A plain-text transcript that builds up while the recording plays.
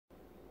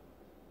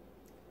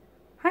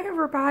Hi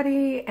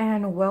everybody,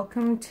 and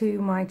welcome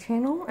to my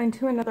channel and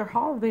to another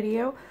haul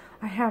video.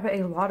 I have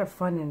a lot of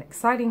fun and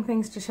exciting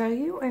things to show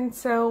you, and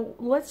so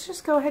let's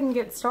just go ahead and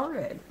get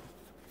started.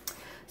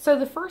 So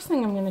the first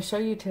thing I'm going to show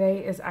you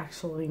today is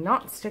actually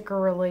not sticker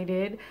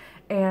related,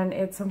 and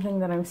it's something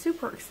that I'm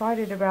super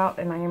excited about,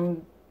 and I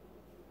am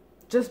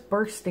just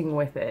bursting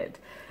with it.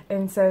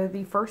 And so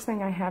the first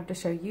thing I have to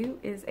show you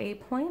is a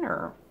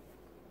planner.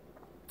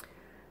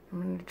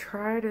 I'm going to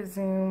try to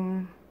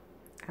zoom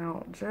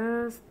out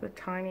just the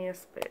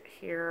tiniest bit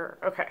here.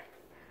 Okay,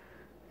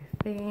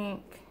 I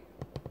think,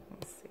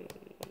 let's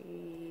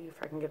see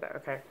if I can get that.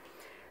 Okay,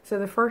 so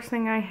the first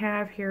thing I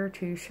have here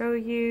to show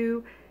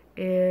you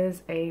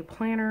is a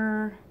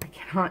planner. I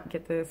cannot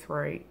get this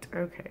right.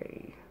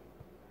 Okay,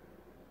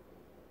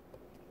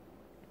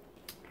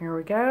 here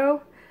we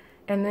go.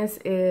 And this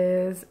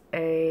is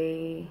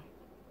a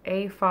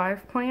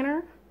A5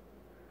 planner,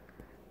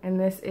 and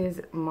this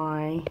is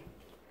my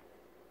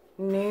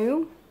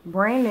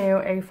brand new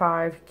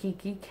A5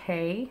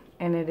 kikki-k,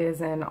 and it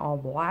is in all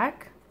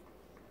black.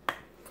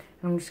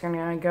 I'm just going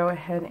to go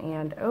ahead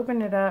and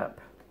open it up,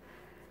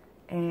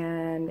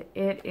 and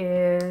it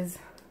is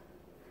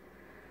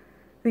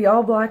the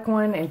all black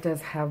one. It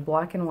does have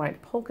black and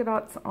white polka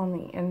dots on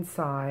the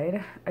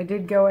inside. I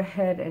did go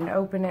ahead and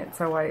open it,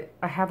 so I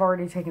have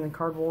already taken the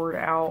cardboard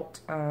out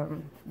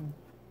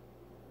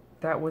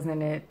that was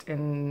in it,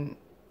 and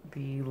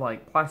the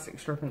like plastic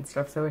strip and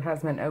stuff, so it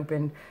has been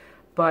opened.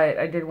 But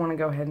I did want to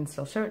go ahead and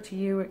still show it to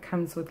you. It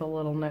comes with a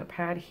little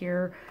notepad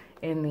here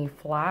in the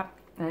flap,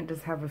 and it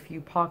does have a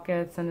few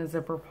pockets and a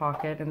zipper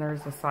pocket, and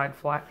there's a side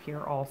flap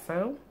here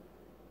also.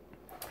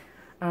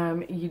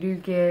 You do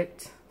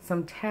get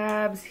some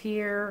tabs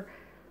here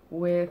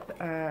with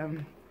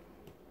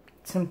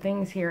some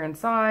things here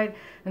inside,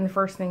 and the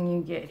first thing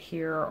you get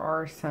here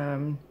are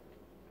some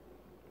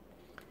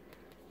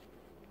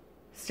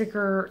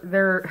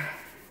they're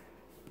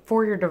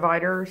for your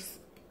dividers.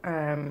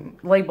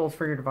 Labels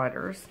for your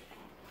dividers,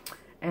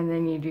 and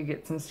then you do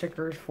get some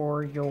stickers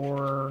for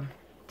your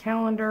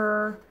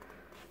calendar,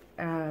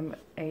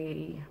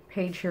 a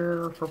page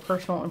here for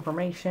personal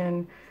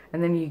information,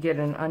 and then you get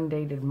an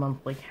undated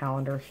monthly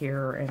calendar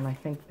here, and I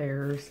think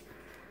there's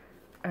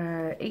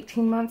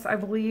 18 months, I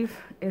believe,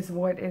 is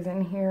what is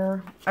in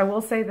here. I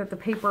will say that the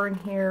paper in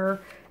here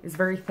is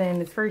very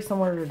thin. It's very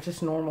similar to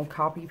just normal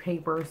copy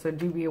paper, so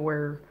do be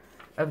aware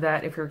of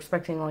that. If you're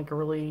expecting like a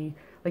really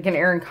like an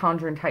ERIN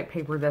CONDREN type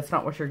paper, that's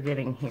not what you're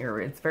getting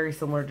here. It's very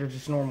similar to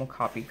just normal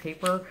copy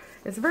paper.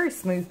 It's a very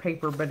smooth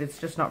paper, but it's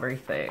just not very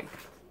thick.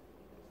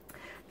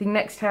 The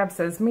next tab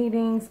says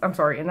meetings. I'm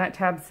sorry, and that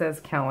tab says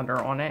calendar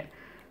on it.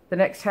 The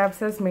next tab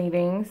says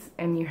meetings,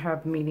 and you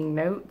have meeting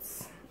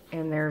notes,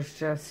 and there's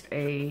just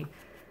a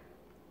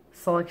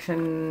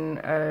selection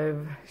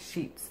of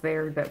sheets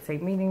there that say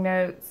meeting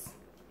notes.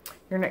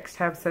 Your next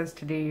tab says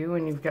to do,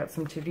 and you've got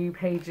some to do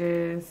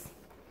pages.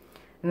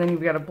 And then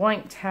you've got a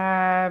blank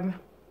tab,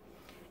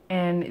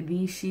 and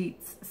these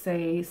sheets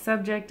say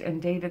subject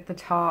and date at the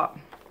top.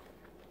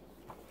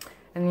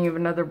 And then you have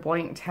another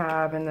blank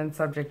tab, and then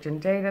subject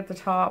and date at the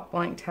top,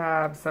 blank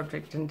tab,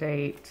 subject and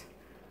date,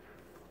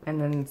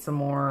 and then some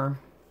more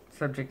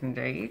subject and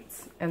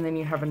dates. And then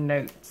you have a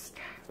notes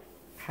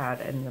pad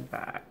in the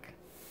back.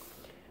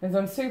 And so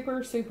I'm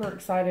super, super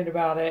excited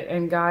about it.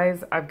 And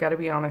guys, I've got to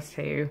be honest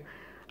too.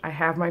 I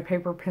have my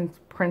Paper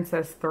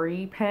Princess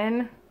 3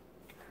 pen,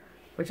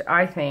 which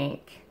I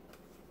think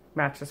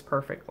matches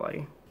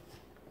perfectly.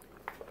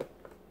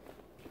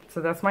 So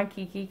that's my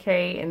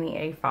kikki-k in the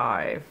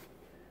A5.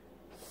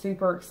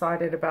 Super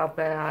excited about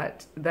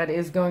that. That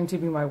is going to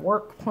be my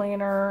work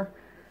planner,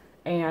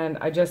 and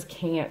I just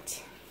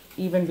can't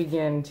even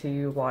begin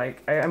to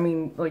like, I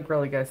mean, like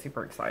really go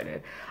super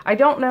excited. I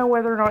don't know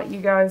whether or not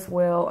you guys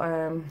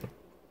will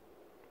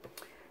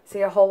see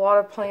a whole lot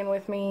of plan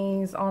with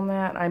me's on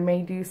that. I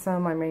may do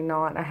some, I may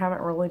not. I haven't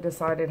really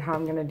decided how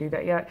I'm going to do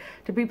that yet.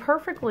 To be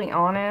perfectly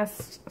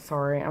honest,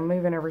 sorry, I'm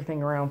moving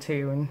everything around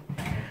too. And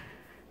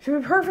to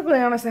be perfectly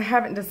honest, I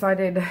haven't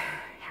decided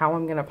how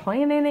I'm going to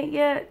plan in it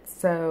yet.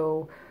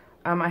 So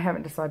I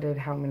haven't decided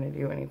how I'm going to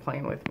do any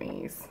plan with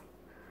me's.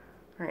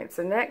 All right,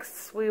 so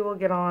next we will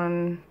get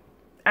on,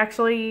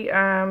 actually,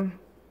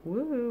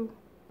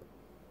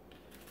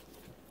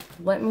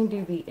 let me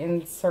do the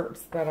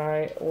inserts that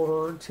I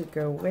ordered to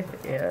go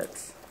with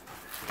it,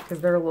 because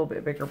they're a little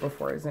bit bigger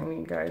before I zoom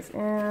you guys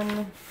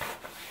in.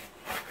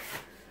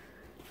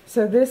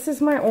 So this is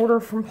my order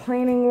from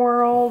Planning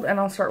World, and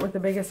I'll start with the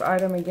biggest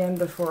item again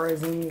before I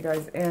zoom you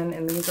guys in.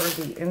 And these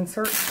are the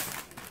inserts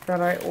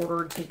that I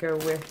ordered to go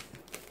with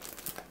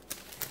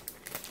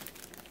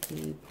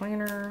the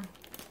planner.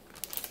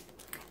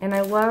 And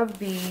I love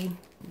the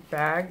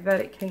bag that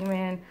it came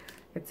in.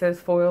 It says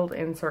foiled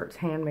inserts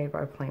handmade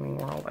by Planning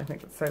World. I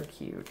think it's so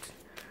cute.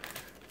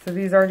 So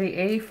these are the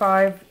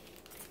A5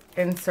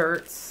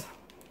 inserts.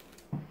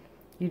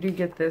 You do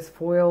get this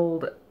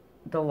foiled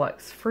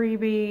deluxe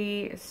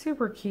freebie. It's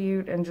super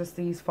cute, and just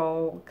these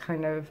fall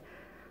kind of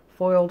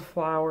foiled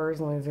flowers.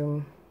 Let me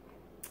zoom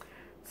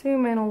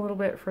zoom in a little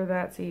bit for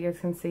that so you guys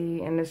can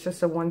see. And it's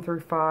just a 1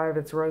 through 5.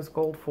 It's rose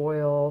gold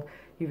foil.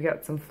 You've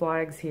got some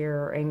flags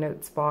here, a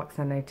notes box,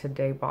 and a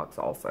today box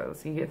also.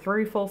 So you get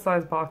 3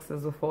 full-size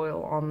boxes of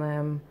foil on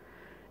them,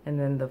 and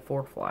then the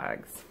 4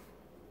 flags.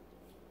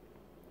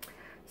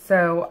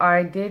 So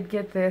I did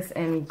get this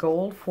in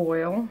gold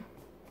foil,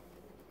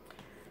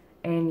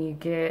 and you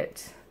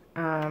get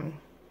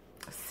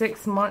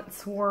 6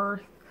 months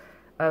worth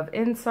of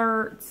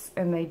inserts,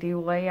 and they do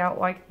lay out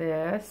like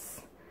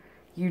this.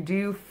 You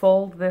do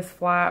fold this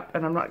flap,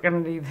 and I'm not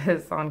going to do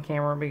this on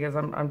camera because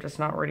I'm just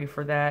not ready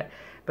for that.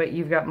 But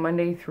you've got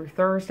Monday through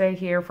Thursday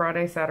here,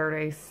 Friday,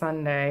 Saturday,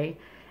 Sunday,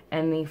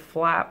 and the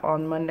flap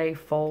on Monday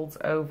folds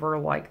over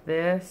like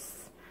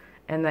this,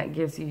 and that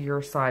gives you your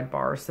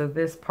sidebar. So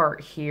this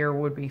part here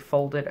would be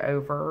folded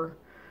over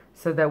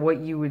so that what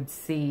you would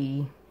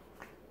see,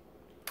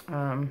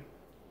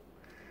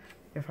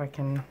 if I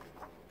can,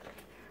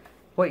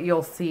 what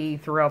you'll see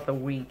throughout the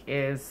week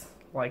is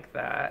like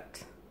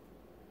that.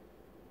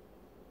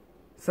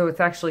 So it's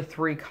actually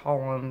 3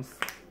 columns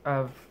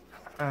of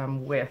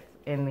width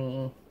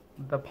in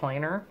the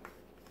planner.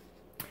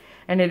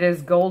 And it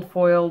is gold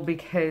foil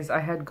because I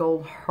had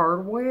gold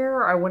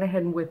hardware. I went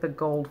ahead with the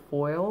gold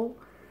foil.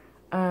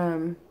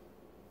 Plus,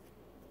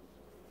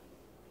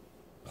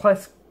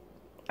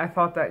 I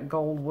thought that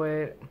gold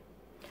would...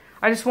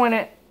 honestly,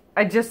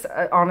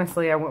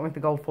 I went with the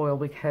gold foil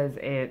because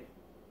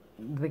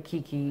the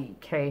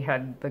kikki-k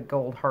had the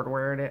gold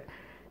hardware in it.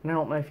 And I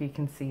don't know if you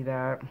can see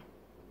that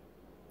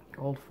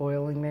gold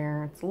foiling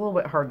there. It's a little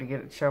bit hard to get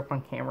it to show up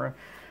on camera,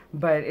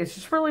 but it's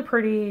just really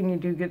pretty. And you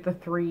do get the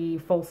 3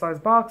 full-size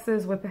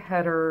boxes with the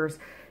headers.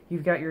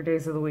 You've got your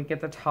days of the week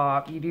at the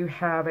top. You do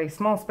have a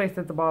small space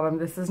at the bottom.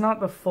 This is not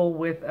the full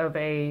width of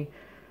a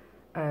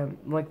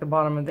like the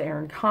bottom of the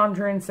ERIN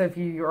CONDREN, so if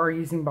you are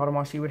using bottom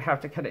wash, you would have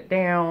to cut it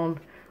down,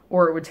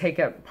 or it would take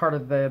up part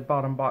of the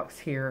bottom box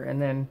here. And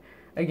then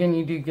again,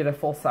 you do get a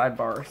full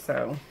sidebar.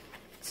 So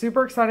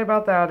super excited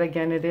about that.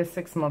 Again, it is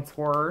 6 months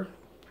worth.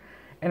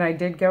 And I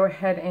did go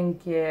ahead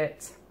and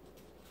get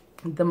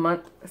the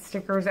month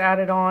stickers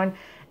added on.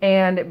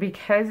 And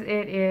because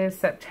it is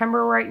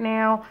September right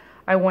now,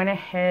 I went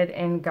ahead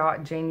and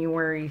got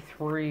January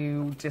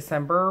through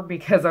December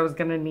because I was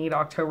going to need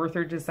October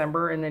through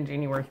December and then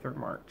January through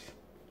March.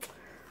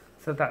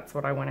 So that's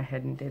what I went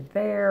ahead and did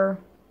there.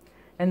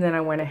 And then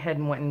I went ahead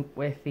and went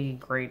with the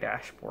gray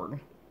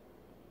dashboard.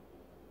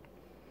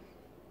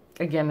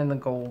 Again, in the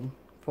gold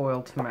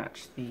foil to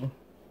match the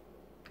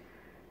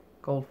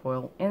gold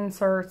foil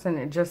inserts, and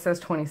it just says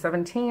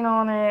 2017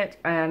 on it.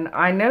 And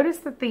I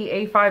noticed that the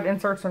A5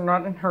 inserts are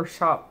not in her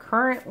shop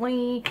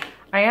currently.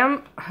 I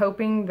am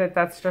hoping that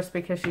that's just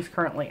because she's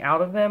currently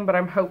out of them, but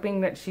I'm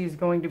hoping that she's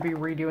going to be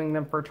redoing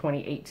them for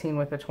 2018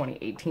 with a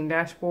 2018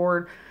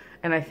 dashboard,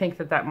 and I think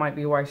that that might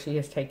be why she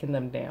has taken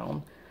them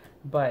down.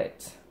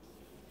 But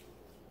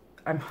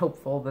I'm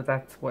hopeful that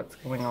that's what's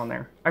going on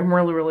there. I'm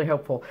really, really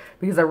hopeful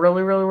because I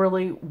really, really,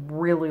 really,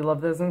 really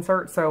love those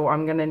inserts. So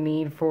I'm going to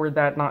need for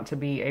that not to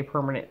be a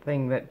permanent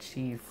thing that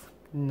she's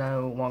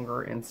no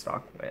longer in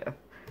stock with.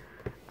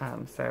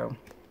 So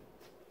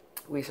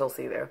we shall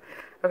see though.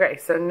 Okay,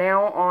 so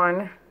now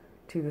on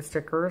to the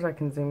stickers. I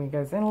can zoom you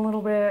guys in a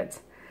little bit.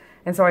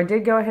 And so I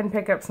did go ahead and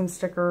pick up some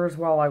stickers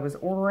while I was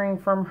ordering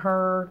from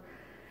her.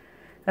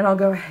 And I'll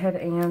go ahead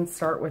and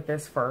start with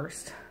this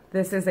first.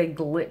 This is a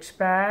glitch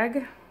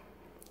bag.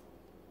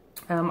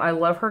 I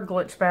love her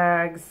glitch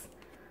bags.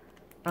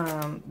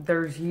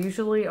 There's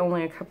usually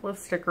only a couple of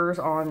stickers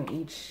on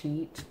each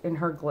sheet in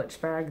her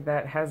glitch bag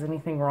that has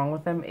anything wrong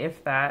with them,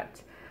 if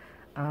that.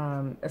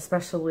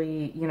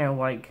 Especially, you know,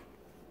 like,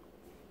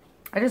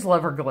 I just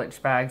love her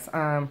glitch bags.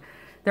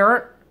 There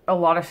aren't a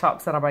lot of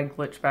shops that I buy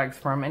glitch bags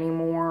from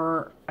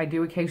anymore. I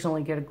do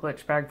occasionally get a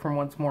glitch bag from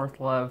What's More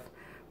With Love,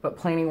 but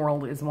Planning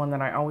World is one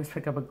that I always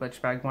pick up a glitch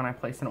bag when I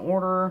place an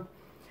order.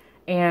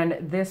 And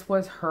this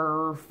was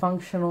her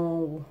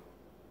functional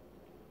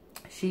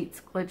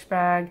sheets glitch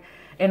bag.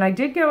 And I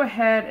did go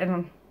ahead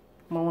and,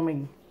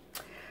 well,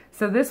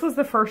 so this was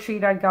the first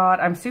sheet I got.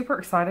 I'm super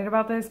excited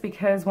about this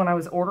because when I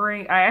was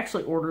ordering, I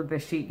actually ordered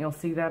this sheet, and you'll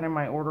see that in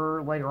my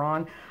order later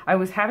on. I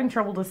was having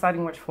trouble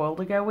deciding which foil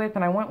to go with,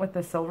 and I went with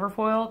the silver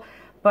foil,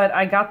 but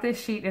I got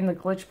this sheet in the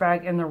glitch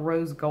bag in the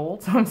rose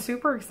gold. So I'm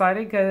super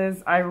excited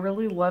because I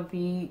really love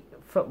the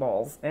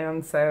footballs.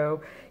 And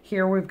so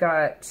here we've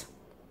got,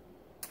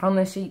 on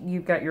this sheet,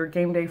 you've got your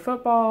game day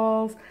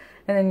footballs,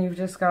 and then you've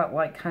just got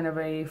like kind of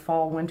a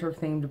fall winter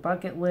themed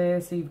bucket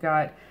list. So you've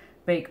got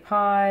bake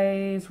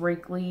pies,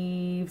 rake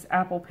leaves,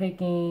 apple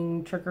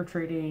picking,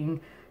 trick-or-treating,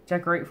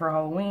 decorate for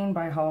Halloween,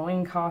 buy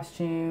Halloween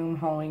costume,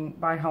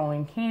 buy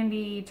Halloween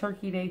candy,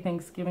 turkey day,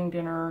 Thanksgiving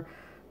dinner,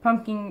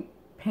 pumpkin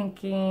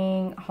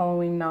picking,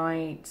 Halloween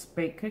night,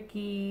 bake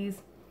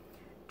cookies,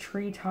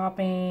 tree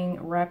topping,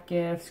 wrap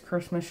gifts,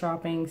 Christmas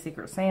shopping,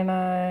 Secret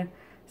Santa,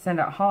 send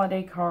out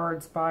holiday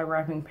cards, buy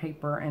wrapping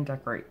paper, and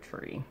decorate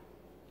tree.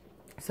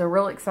 So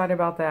really excited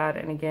about that.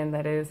 And again,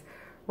 that is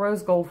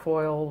rose gold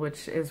foil,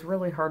 which is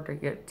really hard to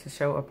get to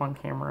show up on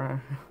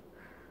camera.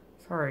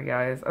 Sorry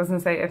guys. I was gonna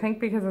say, I think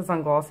because it's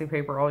on glossy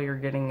paper, all you're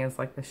getting is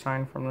like the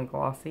shine from the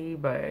glossy,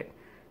 but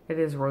it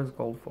is rose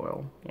gold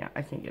foil. Yeah,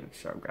 I can't get it to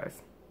show,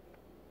 guys.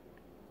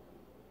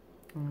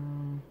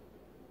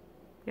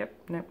 Yep,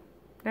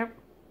 nope.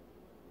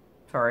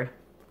 Sorry.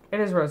 It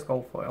is rose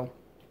gold foil.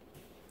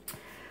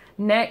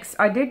 Next,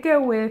 I did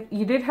go with,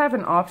 you did have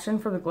an option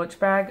for the glitch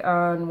bag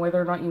on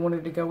whether or not you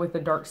wanted to go with the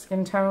dark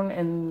skin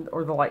tone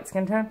or the light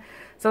skin tone.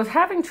 So I was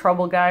having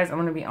trouble, guys, I'm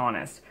going to be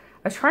honest.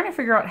 I was trying to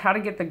figure out how to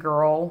get the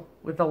girl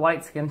with the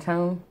light skin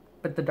tone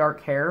but the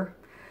dark hair.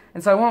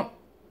 And so I went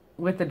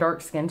with the dark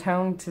skin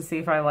tone to see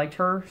if I liked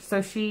her.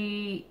 So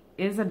she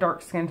is a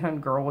dark skin tone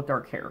girl with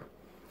dark hair.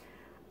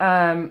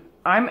 I'm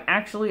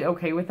actually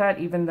okay with that,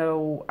 even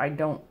though I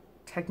don't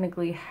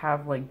technically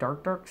have like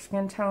dark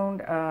skin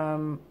toned.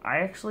 I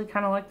actually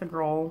kind of like the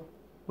girl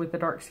with the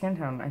dark skin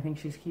tone. I think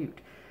she's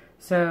cute.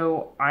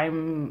 So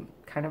I'm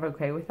kind of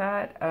okay with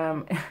that.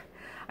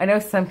 I know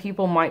some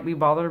people might be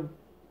bothered.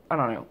 I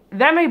don't know.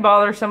 That may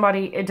bother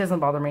somebody. It doesn't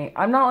bother me.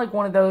 I'm not like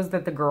one of those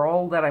that the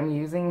girl that I'm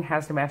using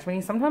has to match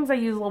me. Sometimes I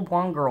use little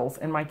blonde girls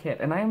in my kit,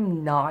 and I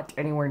am not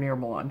anywhere near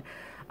blonde.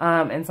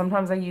 And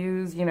sometimes I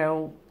use, you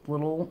know,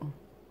 little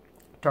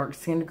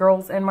dark-skinned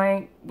girls in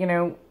my, you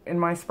know, in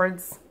my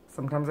spreads.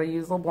 Sometimes I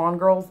use little blonde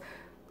girls.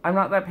 I'm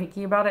not that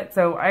picky about it.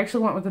 So I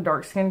actually went with the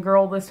dark-skinned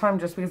girl this time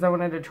just because I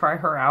wanted to try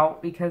her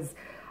out, because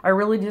I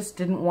really just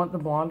didn't want the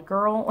blonde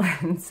girl.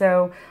 And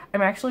so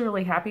I'm actually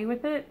really happy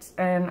with it.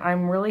 And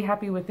I'm really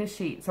happy with this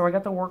sheet. So I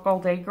got the Work All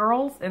Day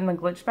girls in the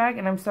glitch bag,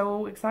 and I'm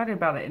so excited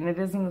about it. And it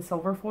is in the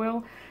silver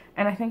foil.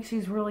 And I think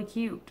she's really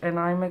cute. And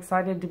I'm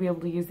excited to be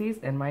able to use these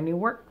in my new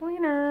work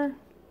planner.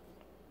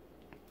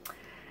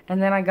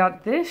 And then I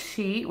got this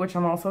sheet, which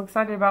I'm also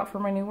excited about for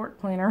my new work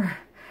planner,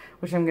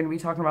 which I'm going to be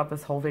talking about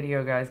this whole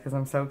video, guys, because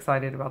I'm so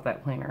excited about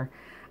that planner.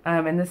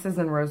 And this is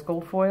in rose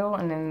gold foil.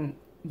 And then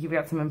you've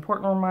got some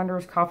important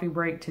reminders, coffee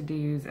break,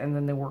 to-dos, and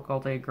then the Work All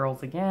Day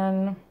girls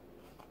again.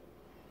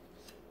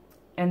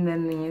 And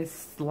then the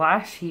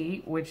last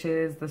sheet, which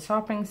is the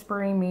shopping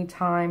spree, me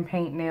time,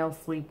 paint, nail,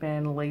 sleep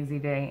in, lazy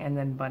day, and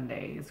then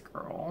Mondays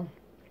girl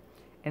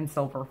in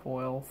silver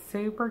foil.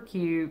 Super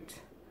cute.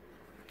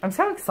 I'm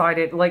so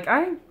excited. Like,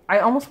 I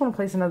almost want to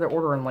place another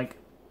order and, like,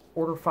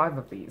 order 5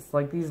 of these.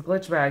 Like, these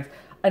glitch bags.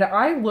 And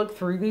I looked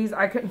through these.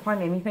 I couldn't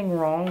find anything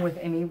wrong with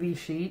any of these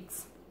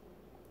sheets.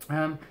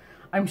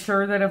 I'm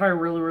sure that if I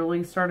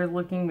really started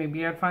looking,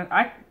 maybe I'd find...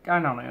 I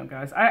don't know,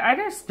 guys. I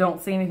just don't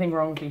see anything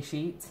wrong with these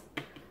sheets.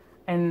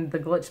 And the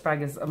glitch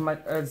bag is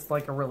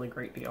like a really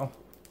great deal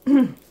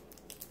in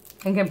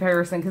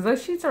comparison. Because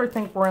those sheets are, I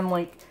think, run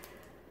like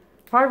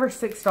 $5 or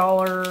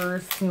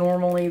 $6.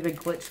 Normally, the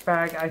glitch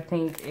bag, I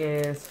think,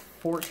 is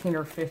 $14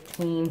 or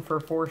 $15 for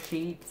 4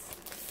 sheets.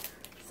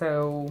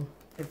 So,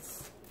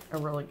 it's a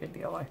really good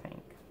deal, I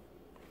think.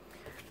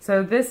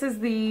 So, this is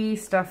the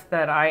stuff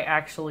that I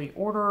actually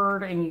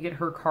ordered. And you get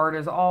her card,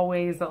 as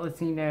always, that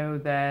lets you know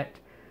that,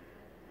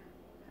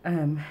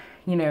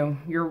 you know,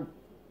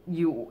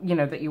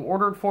 that you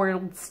ordered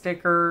foiled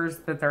stickers,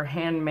 that they're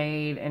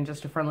handmade, and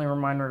just a friendly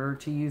reminder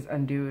to use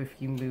undo if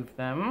you move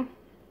them.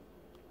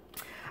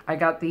 I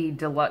got the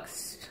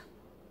deluxe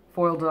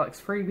foil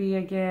deluxe freebie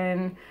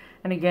again,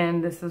 and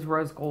again, this is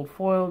rose gold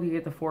foil. You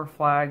get the 4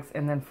 flags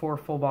and then 4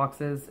 full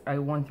boxes,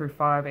 a 1 through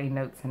 5, a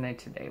notes and a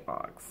today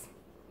box.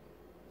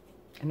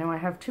 And now I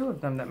have 2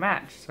 of them that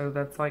match, so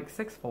that's like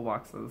 6 full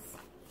boxes.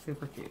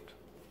 Super cute.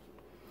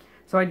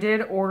 So I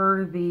did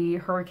order the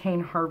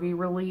Hurricane Harvey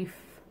relief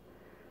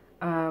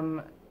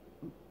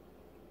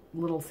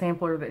little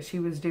sampler that she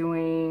was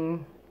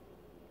doing.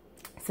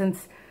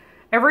 Since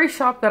every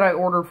shop that I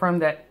ordered from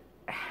that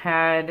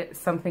had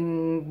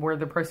something where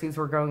the proceeds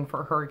were going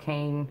for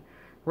hurricane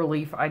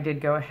relief, I did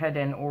go ahead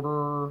and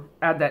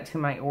add that to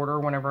my order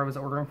whenever I was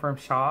ordering from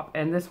shop.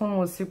 And this one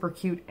was super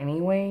cute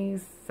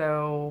anyways,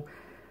 so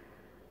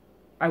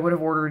I would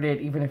have ordered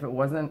it even if it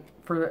wasn't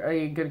for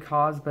a good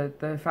cause. But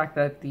the fact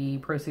that the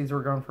proceeds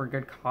were going for a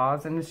good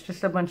cause, and it's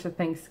just a bunch of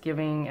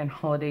Thanksgiving and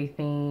holiday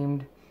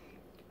themed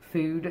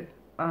food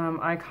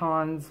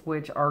icons,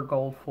 which are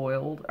gold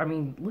foiled. I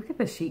mean, look at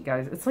this sheet,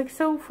 guys. It's like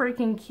so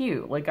freaking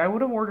cute. Like, I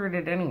would have ordered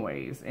it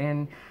anyways,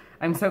 and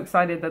I'm so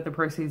excited that the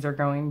proceeds are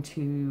going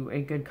to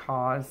a good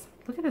cause.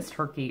 Look at this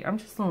turkey. I'm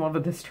just in love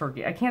with this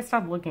turkey. I can't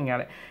stop looking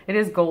at it. It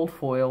is gold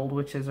foiled,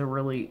 which is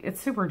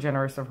it's super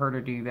generous of her to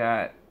do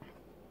that.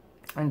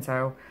 And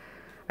so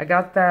I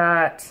got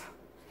that.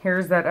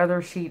 Here's that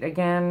other sheet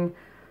again.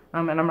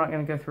 And I'm not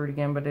going to go through it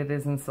again, but it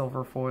is in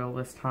silver foil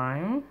this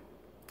time,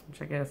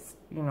 which I guess,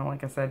 you know,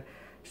 like I said,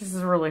 just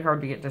is really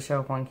hard to get to show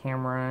up on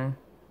camera,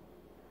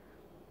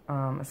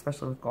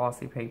 especially with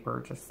glossy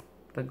paper. Just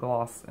the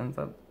gloss ends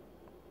up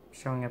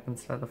showing up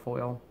instead of the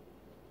foil.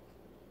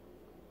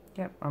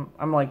 Yep,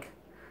 I'm like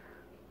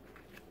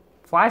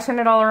flashing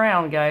it all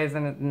around, guys,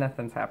 and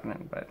nothing's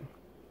happening, but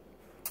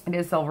it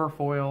is silver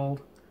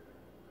foiled.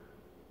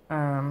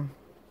 And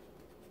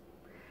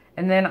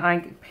then I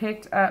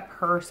picked up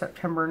her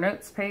September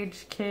notes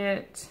page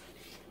kit.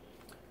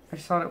 I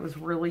just thought it was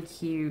really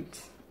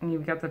cute. And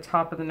you've got the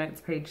top of the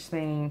notes page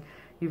saying,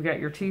 You've got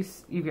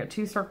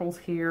two circles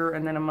here,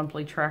 and then a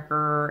monthly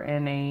tracker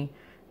and a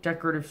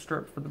decorative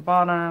strip for the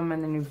bottom,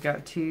 and then you've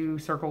got two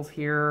circles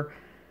here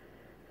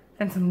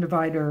and some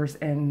dividers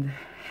and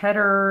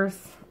headers.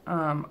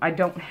 I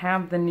don't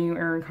have the new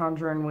ERIN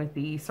CONDREN with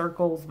the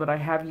circles, but I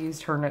have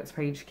used her notes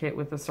page kit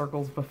with the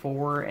circles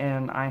before,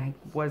 and I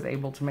was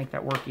able to make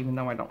that work even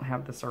though I don't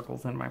have the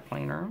circles in my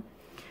planner.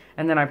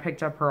 And then I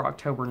picked up her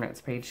October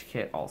notes page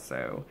kit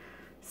also.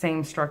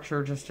 Same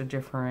structure, just a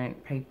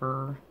different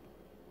paper.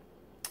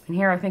 And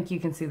here I think you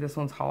can see this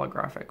one's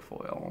holographic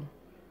foil.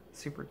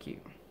 Super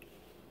cute.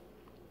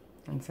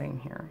 And same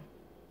here.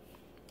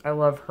 I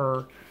love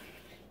her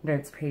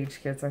notes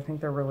page kits. I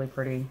think they're really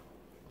pretty.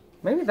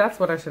 Maybe that's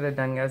what I should have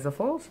done, guys. The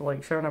foil's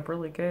like showing up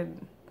really good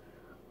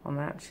on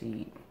that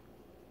sheet.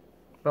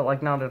 But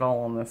like not at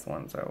all on this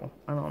one, so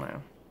I don't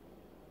know.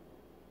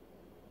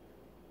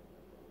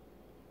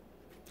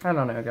 I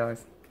don't know,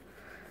 guys.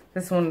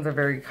 This one's a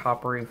very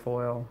coppery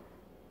foil.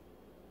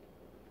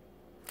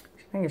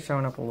 I think it's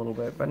showing up a little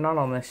bit, but not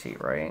on this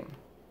sheet, right?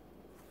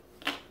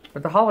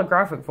 But the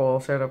holographic foil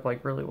showed up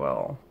like really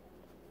well.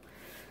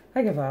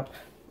 I give up.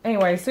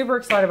 Anyway, super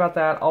excited about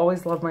that.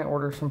 Always love my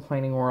orders from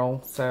Planning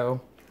World,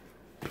 so...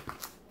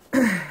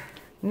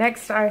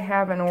 Next, I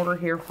have an order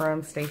here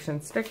from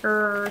Station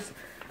Stickers.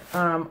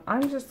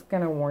 I'm just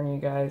going to warn you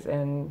guys,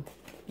 and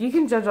you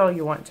can judge all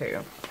you want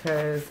to,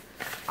 because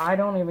I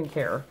don't even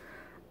care.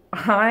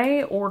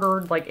 I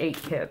ordered like 8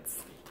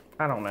 kits.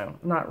 I don't know,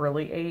 not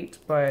really 8,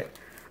 but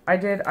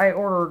I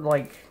ordered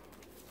like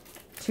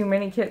too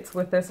many kits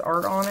with this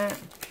art on it.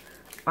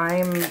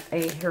 I'm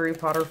a Harry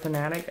Potter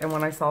fanatic, and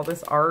when I saw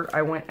this art,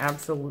 I went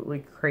absolutely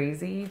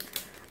crazy.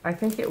 I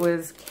think it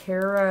was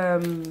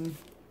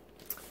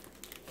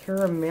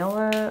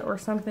Caramilla or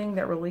something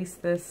that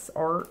released this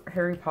art,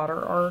 Harry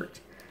Potter art.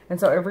 And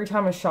so every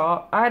time I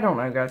shop, I don't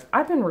know, guys,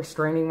 I've been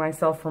restraining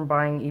myself from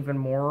buying even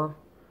more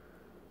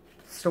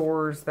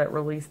stores that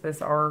release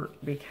this art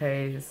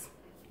because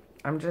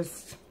I'm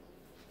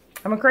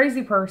a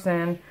crazy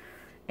person,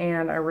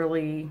 and I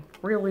really,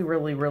 really,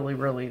 really, really,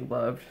 really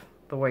loved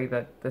the way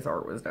that this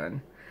art was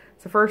done.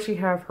 So first you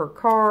have her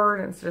card,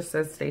 and it just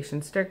says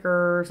Station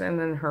Stickers, and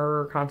then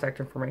her contact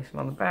information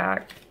on the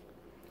back.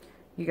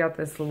 You got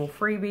this little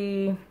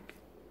freebie,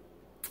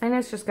 and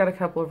it's just got a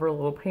couple of her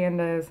little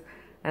pandas,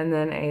 and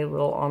then a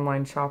little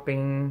online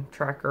shopping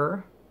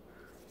tracker.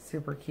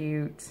 Super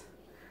cute.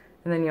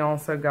 And then you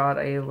also got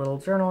a little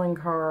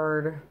journaling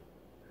card.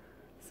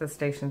 It says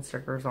Station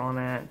Stickers on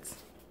it,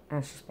 and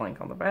it's just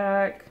blank on the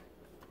back.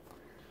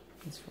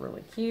 It's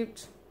really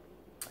cute.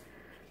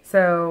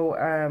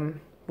 So,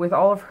 with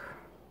all of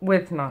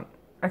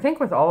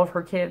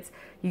her kits,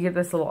 you get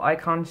this little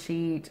icon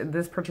sheet.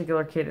 This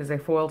particular kit is a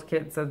foiled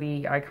kit, so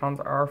the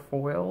icons are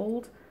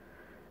foiled.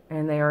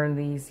 And they are in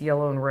these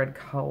yellow and red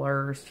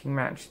colors to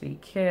match the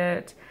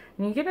kit.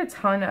 And you get a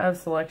ton of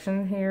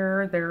selection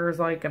here. There's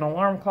like an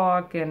alarm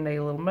clock and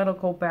a little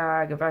medical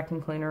bag, a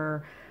vacuum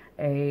cleaner,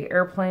 a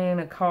airplane,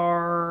 a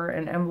car,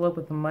 an envelope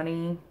with the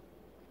money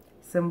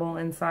symbol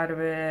inside of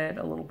it,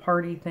 a little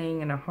party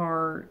thing, and a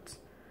heart.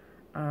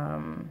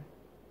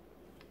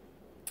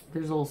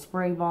 There's a little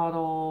spray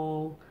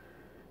bottle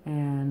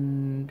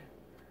and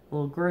a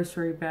little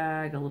grocery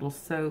bag, a little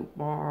soap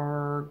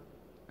bar,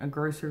 a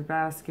grocery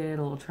basket,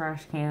 a little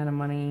trash can, a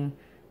money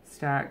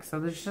stack. So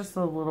there's just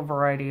a little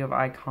variety of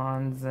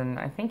icons, and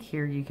I think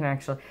here you can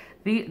actually,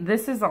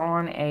 this is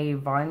on a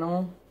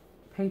vinyl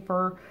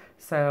paper,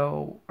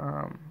 so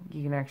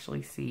you can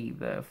actually see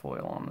the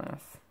foil on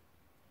this.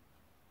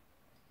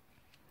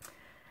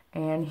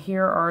 And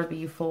here are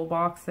the full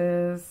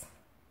boxes.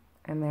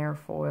 And they're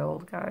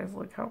foiled, guys.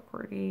 Look how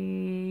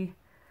pretty.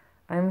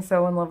 I'm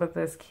so in love with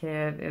this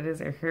kit. It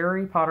is a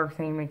Harry Potter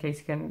theme, in case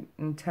you can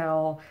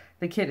tell.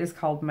 The kit is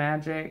called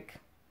Magic.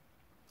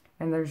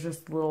 And there's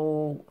just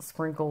little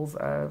sprinkles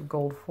of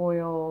gold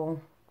foil.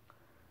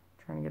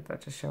 I'm trying to get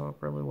that to show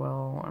up really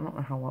well. I don't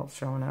know how well it's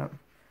showing up.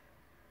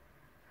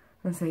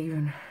 Let's see,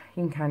 you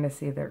can kind of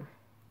see there.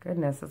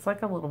 Goodness, it's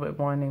like a little bit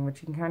blinding,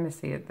 but you can kind of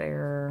see it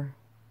there.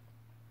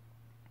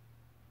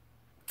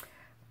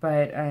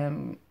 But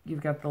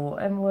you've got the little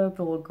envelope,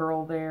 the little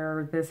girl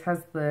there. This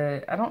has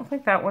the, I don't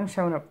think that one's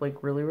showing up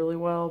like really, really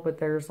well, but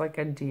there's like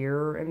a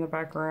deer in the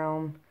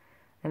background.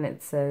 And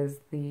it says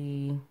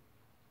the,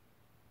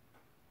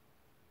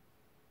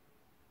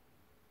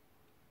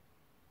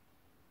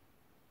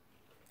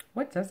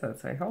 what does that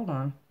say? Hold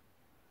on.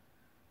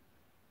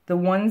 The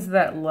ones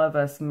that love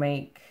us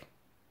make.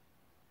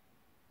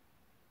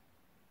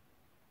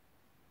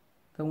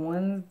 The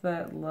ones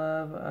that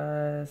love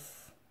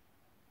us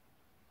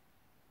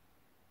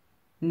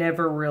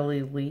never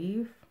really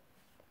leave.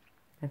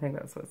 I think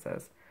that's what it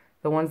says.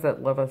 The ones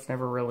that love us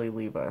never really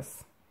leave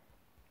us.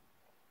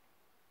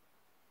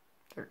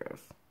 There it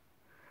goes.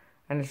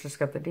 And it's just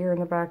got the deer in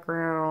the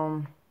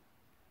background.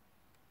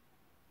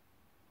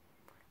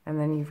 And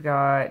then you've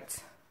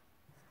got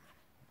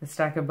the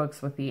stack of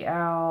books with the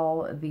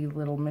owl, the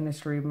little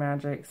Ministry of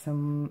Magic,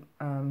 some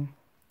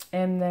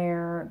in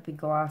there, the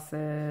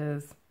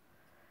glasses,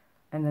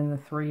 and then the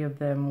 3 of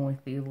them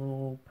with the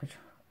little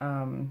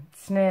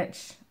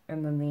snitch,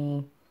 and then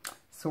the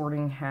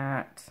sorting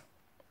hat.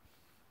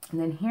 And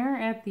then here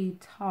at the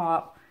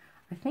top,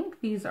 I think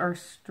these are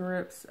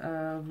strips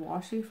of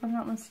washi, if I'm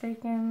not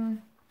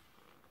mistaken.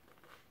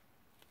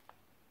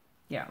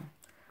 Yeah,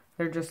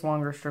 they're just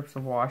longer strips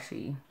of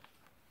washi.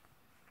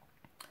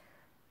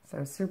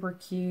 So super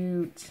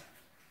cute.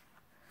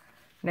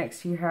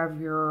 Next you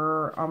have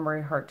your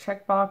ombre heart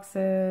check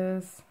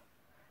boxes.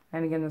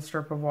 And again, the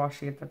strip of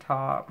washi at the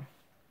top.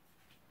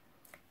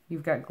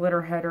 You've got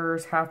glitter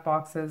headers, half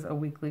boxes, a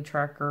weekly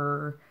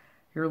tracker,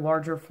 your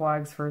larger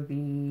flags for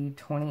the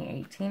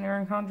 2018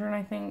 ERIN CONDREN,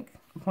 I think.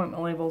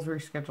 Appointment labels,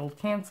 rescheduled,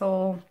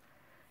 cancel.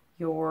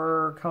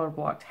 Your color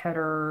blocked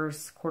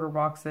headers, quarter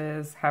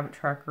boxes, habit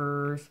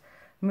trackers,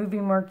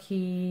 movie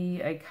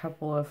marquee, a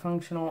couple of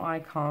functional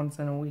icons,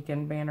 and a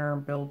weekend banner,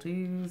 bill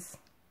dues.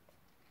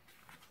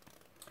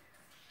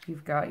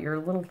 You've got your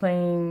little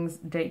things,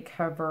 date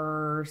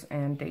covers,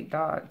 and date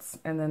dots,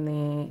 and then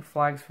the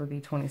flags for the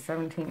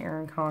 2017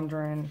 ERIN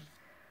CONDREN.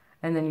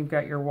 And then you've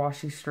got your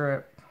washi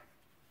strip,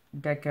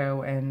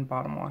 deco, and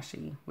bottom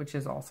washi, which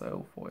is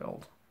also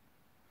foiled.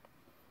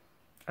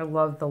 I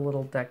love the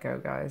little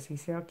deco, guys. You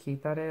see how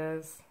cute that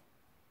is?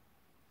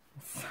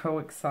 I'm so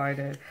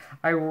excited.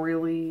 I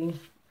really,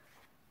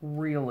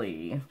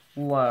 really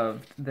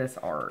loved this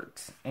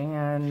art.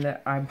 And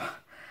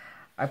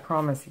I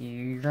promise you,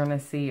 you're going to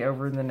see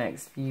over the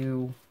next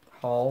few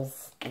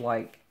hauls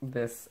like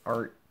this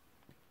art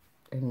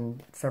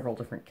in several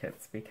different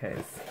kits,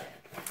 because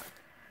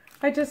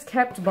I just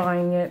kept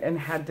buying it and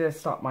had to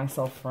stop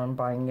myself from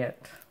buying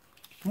it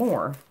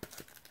more.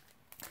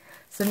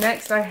 So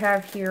next I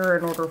have here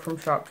an order from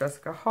Shop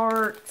Jessica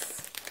Hearts.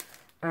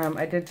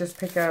 I did just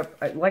pick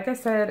up, like I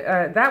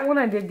said, that one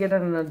I did get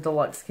in the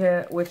deluxe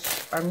kit, which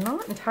I'm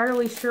not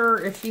entirely sure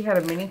if she had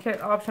a mini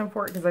kit option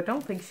for it, because I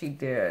don't think she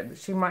did.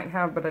 She might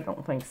have, but I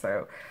don't think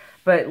so.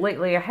 But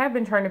lately I have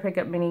been trying to pick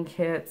up mini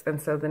kits, and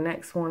so the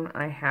next one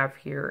I have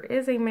here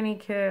is a mini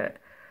kit,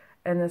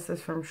 and this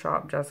is from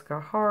Shop Jessica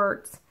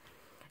Hearts.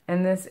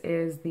 And this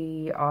is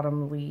the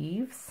Autumn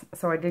Leaves.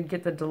 So I did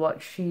get the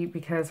deluxe sheet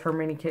because her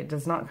mini kit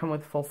does not come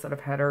with a full set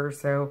of headers.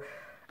 So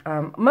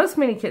most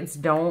mini kits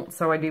don't.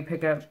 So I do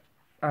pick up,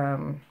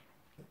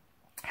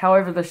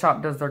 however the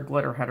shop does their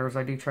glitter headers,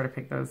 I do try to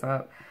pick those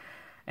up.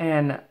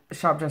 And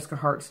Shop Jessica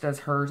Hearts does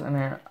hers.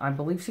 And I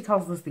believe she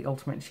calls this the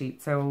ultimate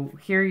sheet. So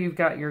here you've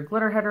got your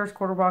glitter headers,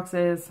 quarter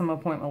boxes, some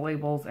appointment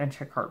labels, and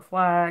check heart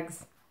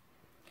flags.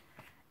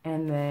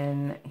 And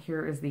then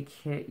here is the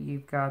kit.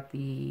 You've got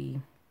the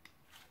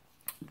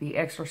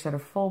extra set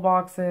of full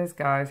boxes.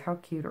 Guys, how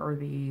cute are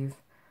these?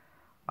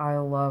 I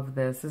love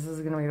this. This is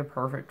going to be the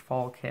perfect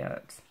fall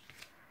kit.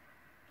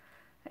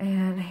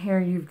 And here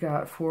you've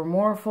got 4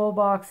 more full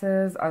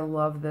boxes. I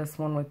love this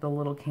one with the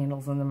little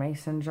candles in the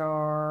mason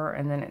jar.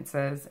 And then it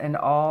says, and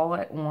all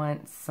at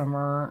once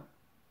summer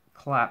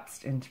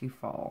collapsed into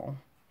fall.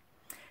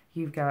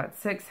 You've got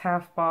 6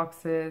 half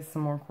boxes,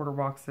 some more quarter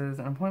boxes,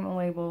 and appointment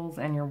labels,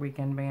 and your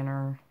weekend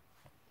banner.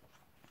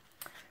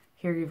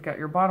 Here you've got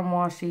your bottom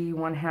washi,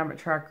 1 habit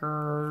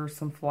tracker,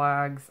 some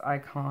flags,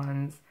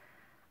 icons,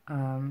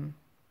 some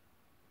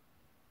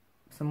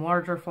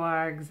larger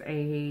flags,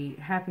 a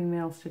Happy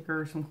Mail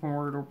sticker, some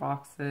corridor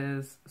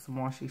boxes, some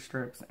washi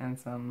strips, and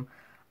some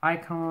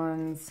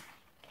icons.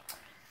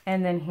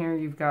 And then here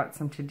you've got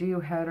some to-do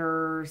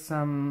headers,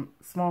 some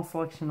small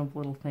selection of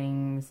little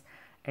things,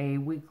 a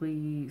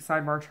weekly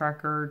sidebar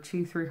tracker,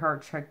 2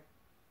 3-heart check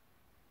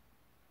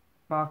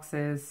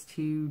boxes,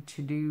 2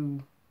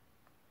 to-do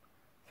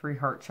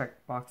 3-heart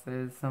check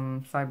boxes,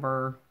 some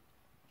sidebar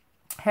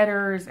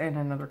headers, and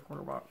another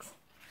quarter box.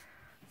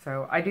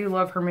 So I do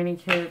love her mini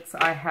kits.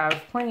 I have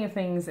plenty of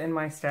things in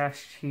my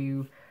stash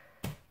to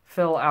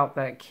fill out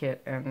that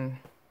kit and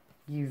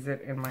use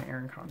it in my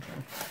ERIN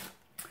CONDREN.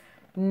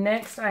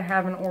 Next, I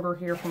have an order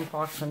here from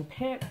Fox and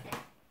Pip.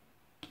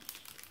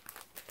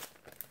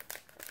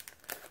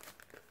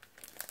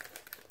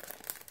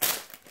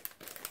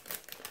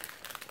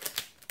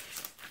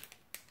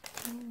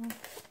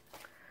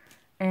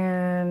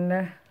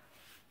 And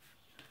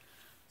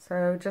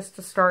so just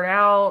to start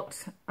out,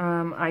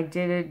 I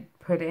did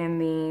put in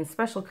the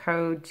special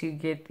code to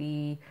get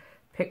the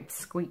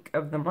Pipsqueak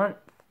of the month,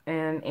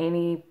 and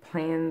Annie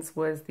Plans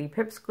was the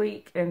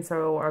Pipsqueak, and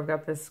so I've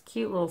got this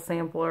cute little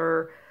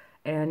sampler,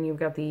 and you've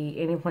got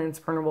the Annie Plans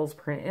printables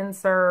print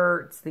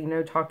inserts, the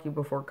No Talk You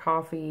Before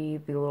Coffee,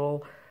 the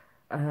little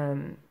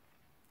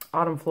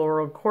Autumn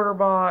Floral quarter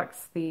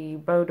box, the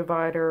bow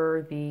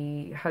divider,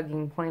 the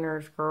Hugging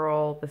Planners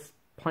Girl, this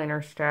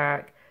planner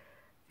stack,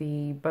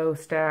 the bow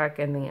stack,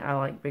 and the I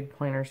Like Big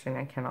Planners thing.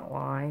 I cannot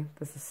lie.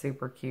 This is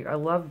super cute. I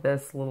love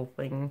this little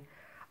thing.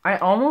 I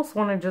almost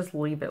want to just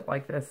leave it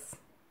like this.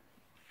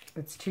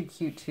 It's too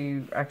cute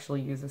to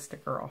actually use a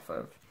sticker off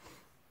of.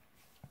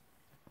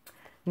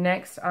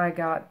 Next, I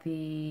got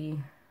the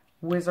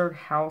Wizard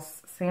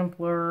House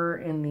sampler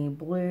in the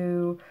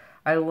blue.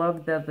 I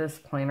love that this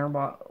planner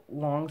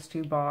belongs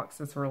to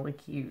box. It's really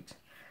cute.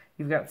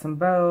 You've got some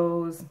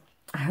bows.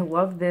 I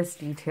love this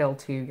detail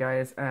too,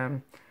 guys.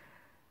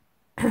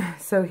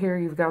 So here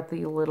you've got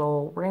the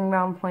little ring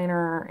bound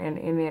planner, and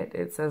in it,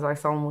 it says, I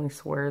solemnly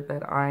swear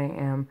that I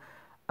am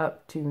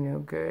up to no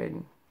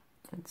good.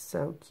 It's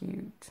so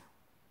cute.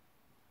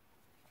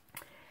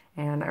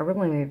 And I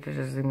really need to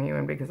just zoom you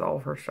in because all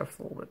of her stuff's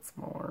a little bit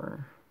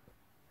smaller.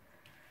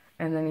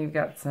 And then you've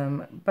got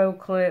some bow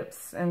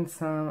clips and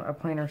a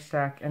planner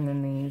stack, and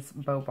then these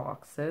bow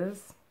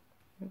boxes.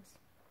 Oops.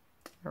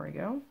 There we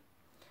go.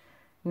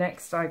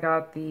 Next, I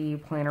got the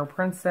Planner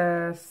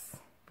Princess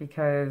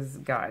because,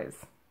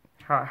 guys,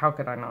 how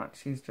could I not?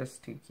 She's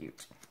just too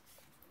cute.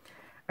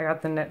 I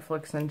got the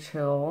Netflix and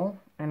Chill,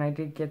 and I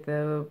did get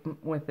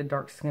with the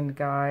dark-skinned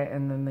guy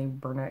and then the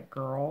brunette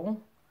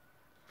girl.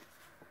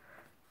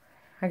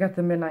 I got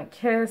the Midnight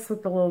Kiss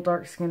with the little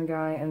dark-skinned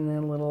guy and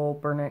the little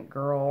brunette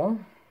girl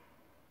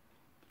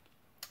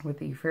with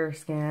the fair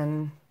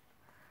skin.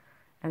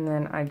 And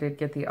then I did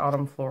get the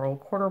Autumn Floral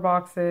quarter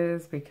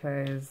boxes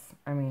because,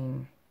 I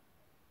mean,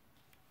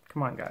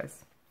 come on,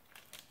 guys.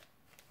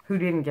 Who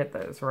didn't get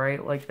those,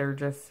 right? Like, they're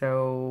just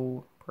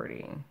so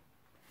pretty.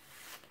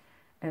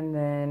 And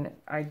then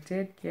I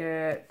did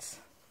get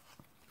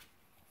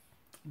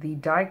the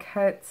die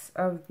cuts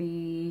of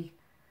the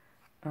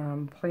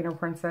Planner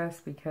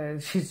Princess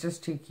because she's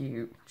just too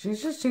cute.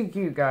 She's just too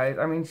cute, guys.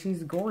 I mean,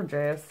 she's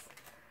gorgeous,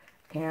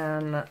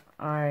 and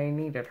I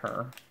needed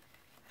her.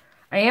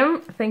 I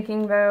am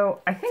thinking,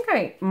 though, I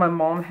think my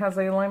mom has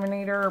a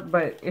laminator,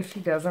 but if she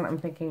doesn't, I'm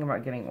thinking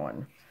about getting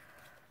one.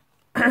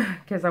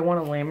 Because I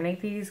want to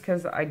laminate these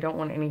because I don't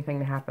want anything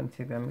to happen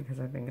to them because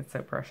I think it's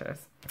so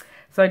precious.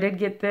 So I did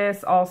get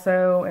this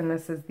also, and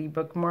this is the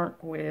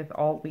bookmark with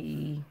all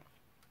the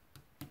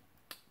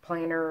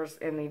planners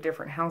in the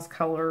different house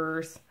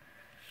colors.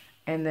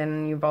 And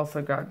then you've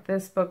also got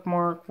this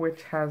bookmark,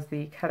 which has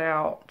the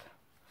cutout.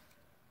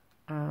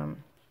 Can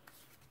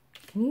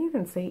you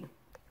even see?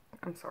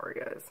 I'm sorry,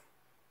 guys.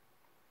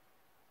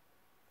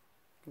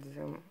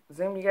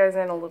 Zoom you guys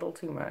in a little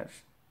too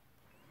much.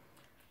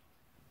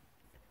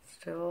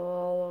 Still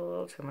a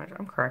little too much.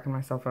 I'm cracking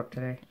myself up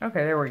today.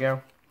 Okay, there we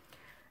go.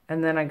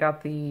 And then I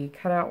got the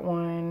cutout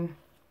one.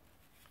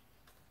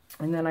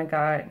 And then I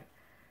got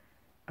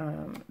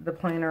the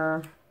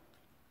planner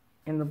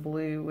in the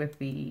blue with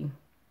the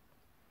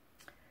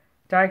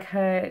die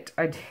cut.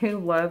 I do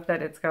love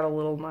that it's got a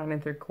little 9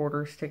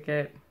 3/4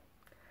 ticket.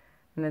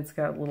 And it's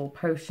got little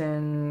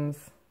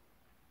potions.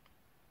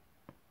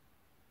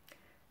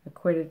 A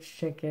Quidditch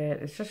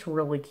ticket. It's just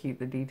really cute,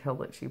 the detail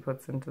that she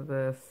puts into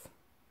this.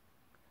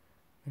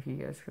 If you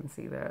guys can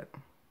see that.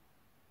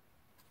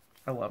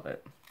 I love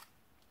it.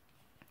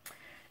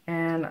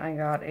 And I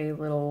got a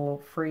little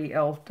free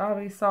elf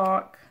Dobby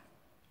sock.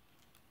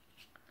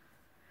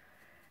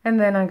 And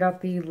then I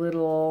got the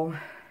little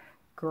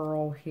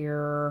girl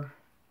here.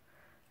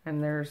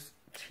 And there's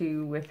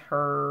 2 with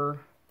her.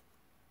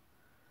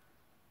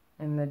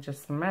 And then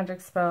just the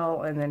magic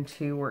spell. And then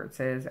 2 where it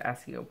says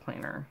SEO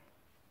Planner.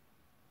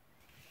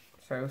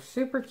 So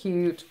super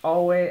cute.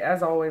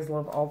 As always,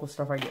 love all the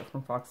stuff I get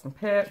from Fox and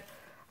Pitt.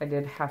 I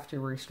did have to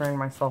restrain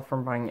myself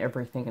from buying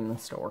everything in the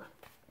store.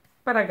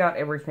 But I got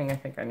everything I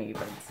think I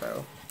needed,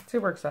 so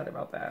super excited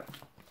about that.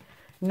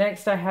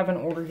 Next, I have an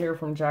order here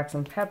from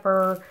Jackson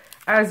Pepper.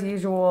 As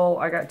usual,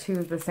 I got 2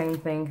 of the same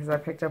thing because I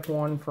picked up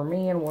one for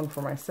me and one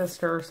for my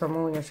sister, so I'm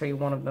only going to show you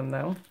one of them,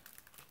 though.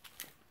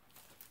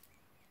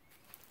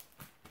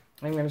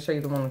 I'm going to show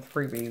you the one with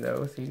freebie,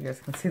 though, so you guys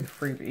can see the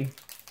freebie.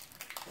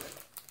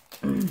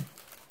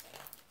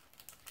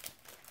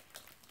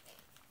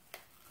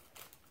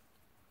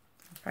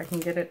 If I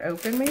can get it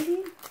open,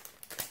 maybe?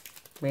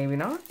 Maybe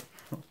not.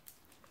 Okay.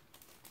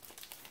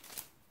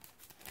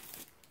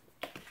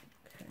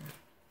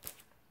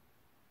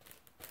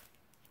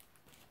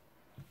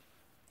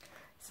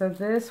 So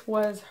this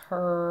was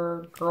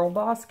her Girl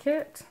Boss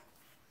kit.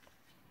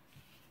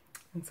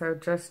 And so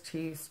just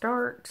to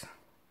start,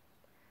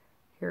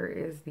 here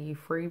is the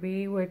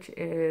freebie, which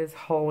is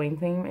Halloween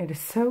theme. It is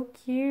so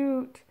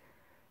cute.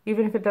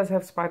 Even if it does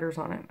have spiders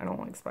on it. I don't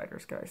like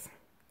spiders, guys.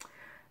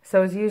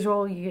 So as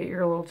usual, you get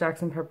your little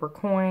Jackson Pepper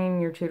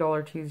coin, your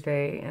 $2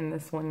 Tuesday, and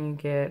this one you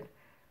get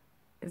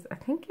I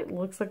think it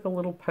looks like a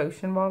little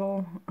potion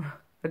bottle,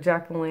 a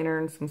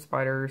jack-o'-lantern, some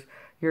spiders,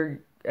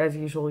 as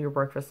usual, your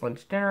breakfast,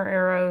 lunch, dinner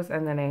arrows,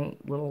 and then a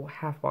little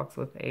half box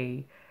with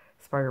a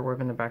spider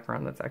web in the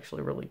background that's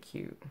actually really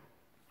cute.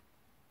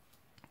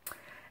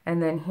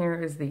 And then here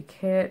is the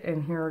kit,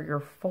 and here are your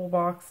full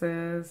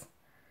boxes.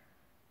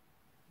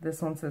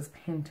 This one says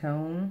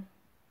Pantone.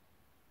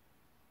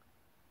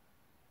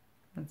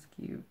 That's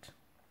cute.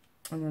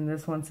 And then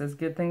this one says,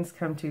 good things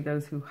come to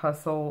those who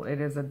hustle.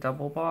 It is a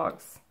double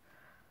box.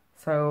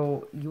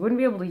 So you wouldn't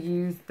be able to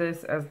use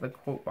this as the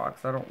quote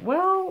box.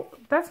 Well,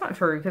 that's not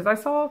true because I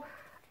saw,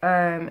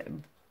 I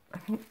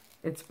think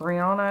it's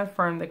Brianna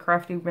from the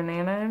Crafty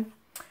Banana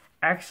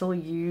actually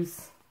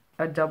use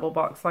a double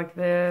box like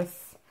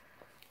this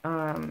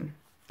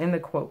in the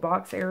quote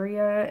box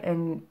area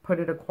and put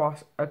it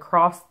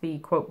across the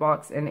quote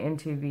box and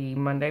into the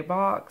Monday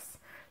box.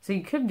 So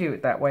you could do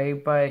it that way,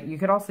 but you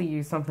could also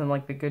use something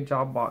like the Good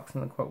Job box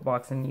and the quote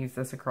box and use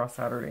this across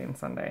Saturday and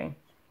Sunday.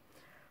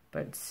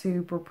 but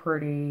super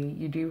pretty.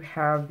 You do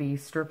have the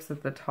strips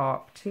at the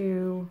top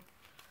too,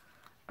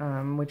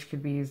 which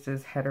could be used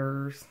as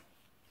headers.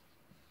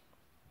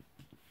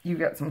 You've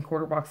got some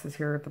quarter boxes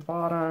here at the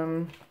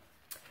bottom.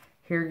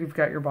 Here you've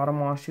got your bottom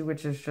washi,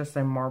 which is just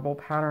a marble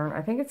pattern.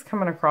 I think it's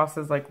coming across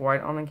as like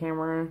white on the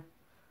camera,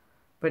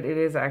 but it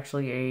is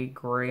actually a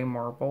gray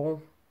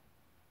marble.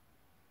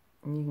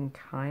 And you can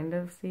kind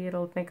of see it,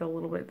 I think, a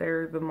little bit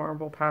there, the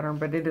marble pattern,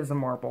 but it is a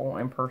marble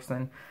in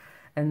person.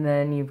 And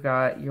then you've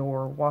got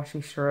your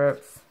washi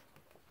strips.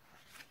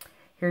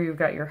 Here you've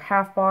got your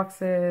half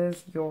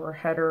boxes, your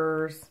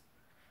headers,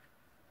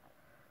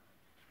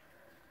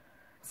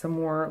 some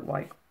more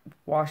like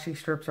washi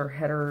strips or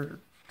header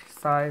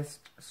sized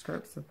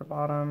strips at the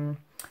bottom,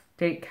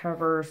 date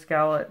covers,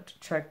 scalloped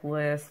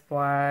checklist,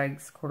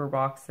 flags, quarter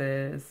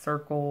boxes,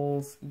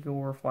 circles,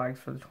 your flags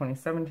for the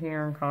 2017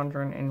 ERIN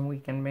CONDREN and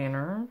weekend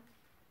banner.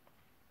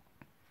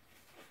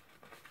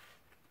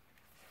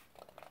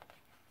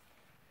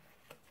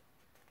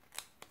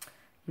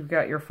 You've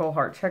got your full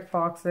heart check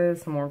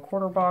boxes, some more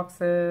quarter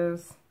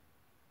boxes,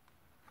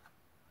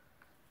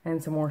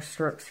 and some more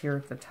strips here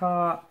at the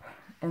top.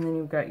 And then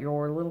you've got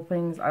your little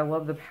things. I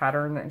love the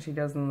pattern that she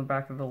does in the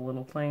back of the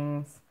little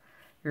things.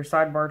 Your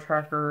sidebar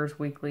trackers,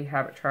 weekly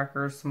habit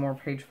trackers, some more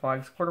page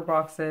flags, quarter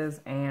boxes,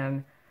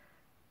 and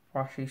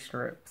washi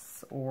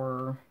strips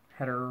or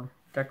header,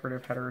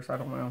 decorative headers. I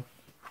don't know.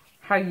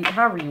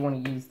 However you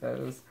want to use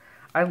those.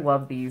 I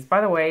love these.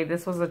 By the way,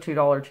 this was a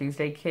 $2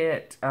 Tuesday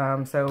kit.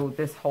 So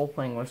this whole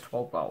thing was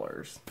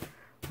 $12,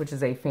 which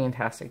is a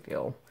fantastic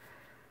deal.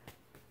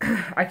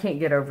 I can't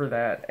get over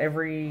that.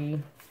 Every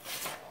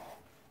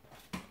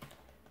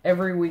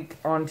week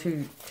on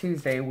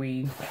Tuesday,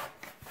 we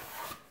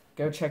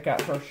go check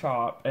out her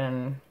shop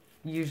and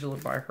usually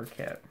buy her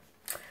kit.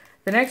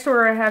 The next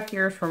order I have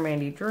here is from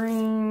Mandy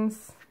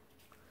Dreams.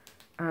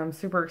 I'm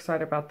super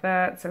excited about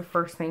that. So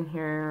first thing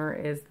here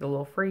is the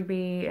little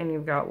freebie, and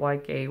you've got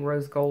like a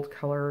rose gold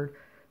colored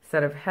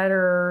set of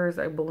headers,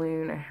 a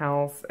balloon, a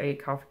house, a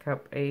coffee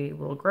cup, a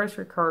little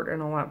grocery cart,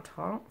 and a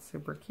laptop.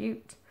 Super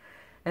cute.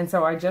 And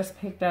so I just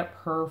picked up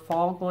her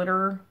fall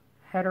glitter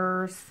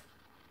headers.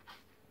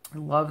 I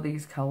love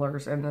these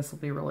colors, and this will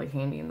be really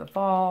handy in the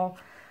fall.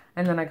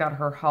 And then I got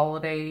her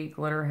holiday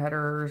glitter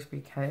headers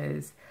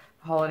because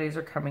the holidays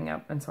are coming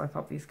up, and so I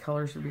thought these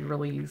colors would be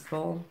really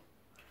useful.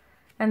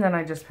 And then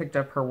I just picked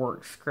up her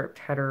work script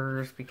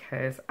headers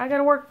because I got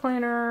a work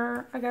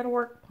planner. I got a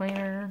work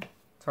planner.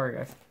 Sorry,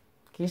 guys.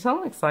 Can you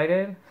sound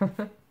excited?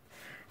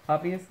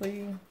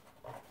 Obviously.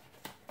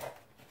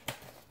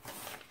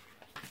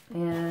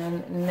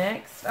 And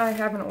next, I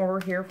have an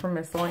order here from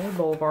Miscellany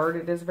Boulevard.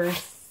 It is a very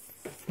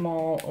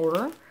small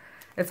order.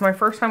 It's my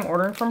first time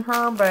ordering from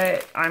her,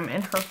 but I'm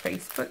in her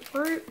Facebook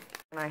group,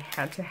 and I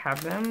had to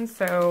have them.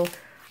 So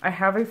I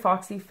have a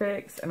Foxy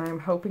fix, and I'm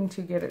hoping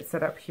to get it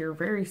set up here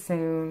very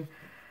soon.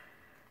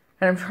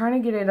 And I'm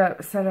trying to get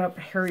it set up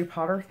Harry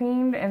Potter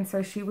themed. And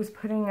so she was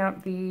putting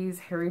up these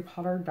Harry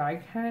Potter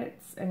die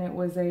cuts, and it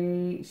was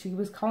she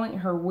was calling it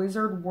her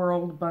Wizard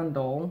World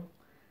bundle.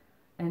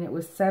 And it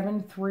was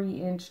 7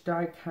 3-inch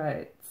die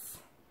cuts,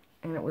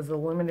 and it was a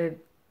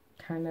limited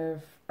kind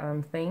of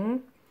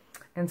thing.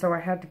 And so I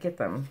had to get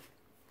them.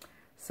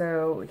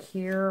 So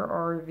here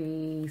are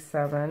the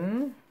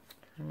 7.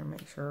 Trying to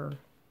make sure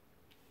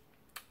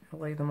I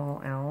lay them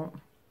all out.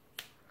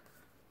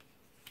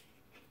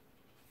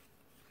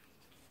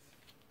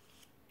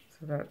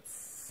 So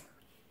that's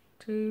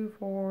 2,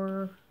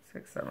 4,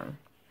 6, 7.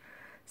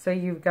 So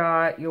you've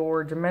got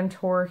your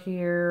Dementor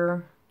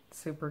here.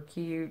 Super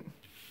cute.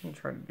 Let me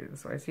try to do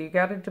this way. So you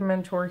got a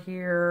Dementor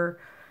here.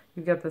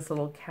 You've got this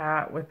little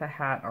cat with a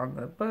hat on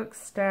the book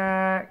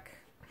stack.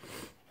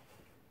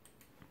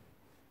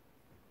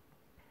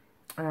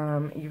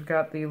 You've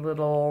got the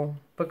little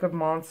Book of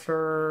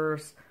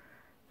Monsters,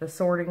 the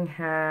sorting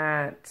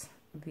hat,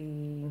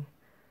 the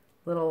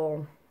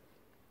little,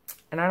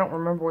 and I don't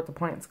remember what the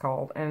plant's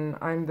called. And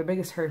I'm the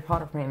biggest Harry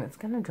Potter fan. It's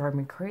going to drive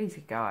me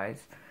crazy,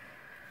 guys.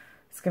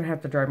 It's going to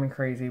have to drive me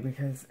crazy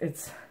because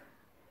it's,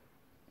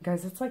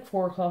 guys, it's like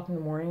 4 o'clock in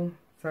the morning.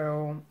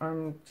 So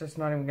I'm just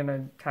not even going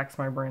to tax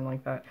my brain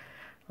like that.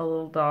 A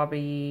little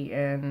Dobby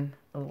and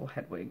a little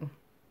Hedwig.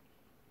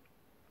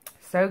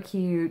 So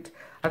cute.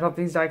 I thought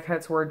these die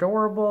cuts were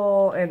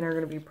adorable, and they're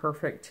going to be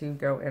perfect to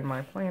go in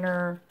my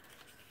planner.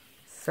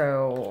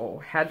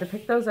 So had to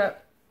pick those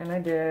up, and I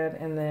did.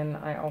 And then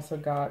I also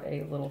got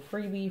a little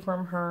freebie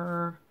from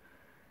her,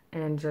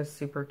 and just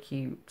super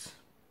cute.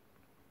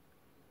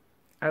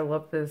 I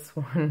love this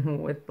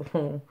one with the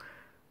little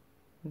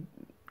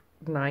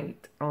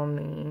knight on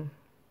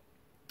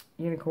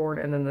the unicorn,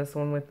 and then this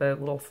one with the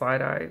little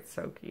side eye. It's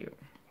so cute.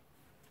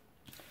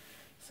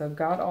 So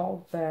got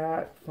all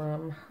that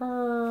from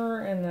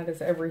her, and that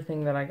is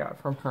everything that I got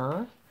from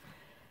her.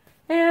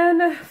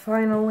 And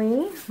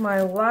finally,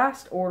 my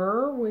last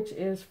order, which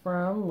is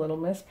from Little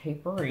Miss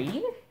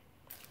Papery.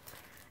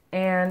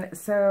 And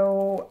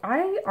so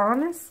I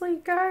honestly,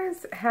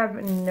 guys, have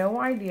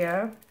no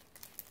idea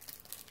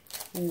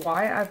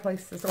why I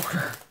placed this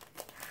order.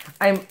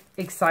 I'm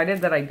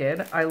excited that I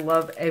did. I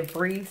love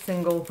every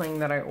single thing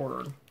that I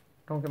ordered.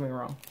 Don't get me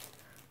wrong.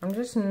 I'm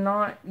just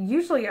not...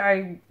 Usually,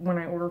 when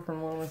I order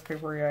from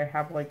LaurenPlans, I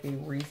have like a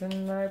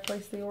reason that I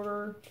placed the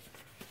order.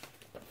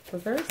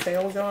 Was there a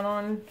sale going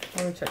on?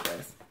 Let me check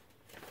this.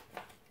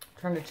 I'm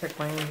trying to check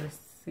my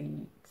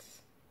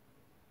receipts.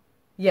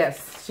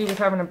 Yes, she was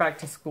having a back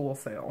to school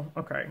sale.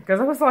 Okay, because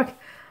I was like,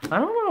 I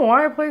don't know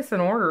why I placed an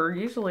order.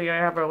 Usually I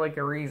have like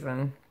a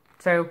reason.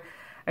 So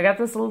I got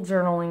this little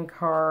journaling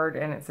card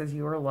and it says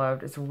you are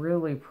loved. It's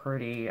really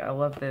pretty. I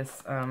love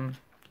this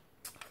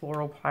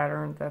floral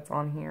pattern that's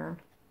on here.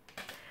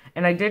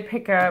 And I did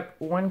pick up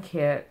one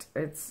kit.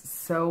 It's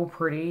so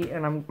pretty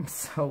and I'm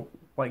so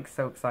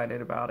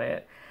excited about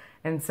it.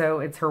 And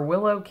so it's her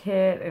Willow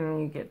kit and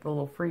you get the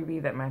little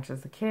freebie that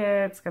matches the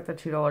kit. It's got the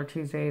 $2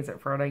 Tuesdays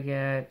at Friday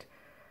Get.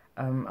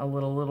 A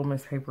little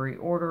Miss Papery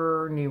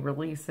order, new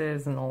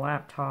releases, and a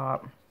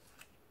laptop.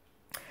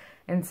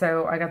 And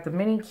so I got the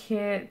mini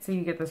kit. So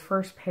you get this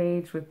first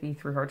page with the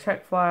 3 heart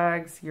check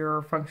flags,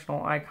 your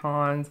functional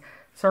icons,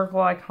 circle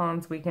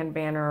icons, weekend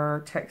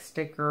banner, text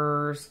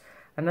stickers,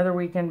 another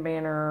weekend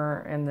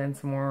banner, and then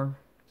some more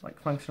like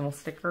functional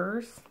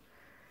stickers.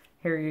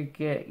 Here you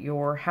get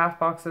your half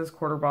boxes,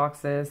 quarter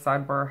boxes,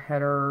 sidebar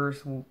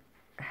headers,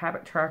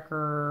 habit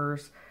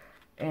trackers,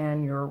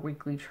 and your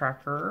weekly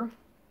tracker.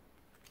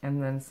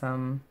 And then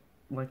some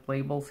like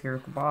labels here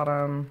at the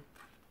bottom.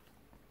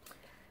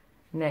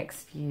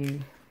 Next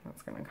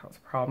that's going to cause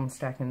a problem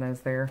stacking those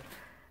there.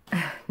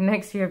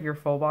 Next you have your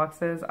full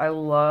boxes. I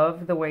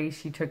love the way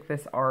she took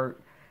this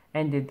art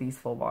and did these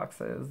full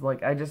boxes.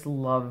 Like I just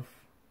love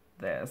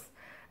this.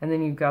 And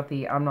then you've got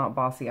the I'm not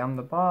bossy, I'm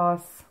the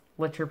boss.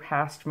 Let your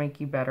past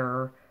make you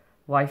better.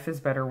 Life is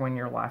better when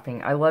you're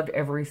laughing. I loved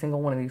every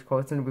single one of these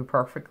quotes, and to be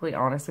perfectly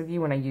honest with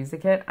you, when I use the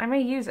kit, I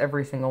may use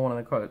every single one of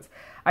the quotes.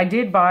 I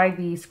did buy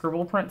the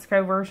Scribble Prints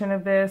Co. version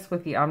of this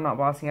with the I'm not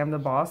bossy, I'm the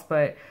boss,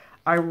 but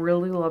I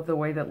really love the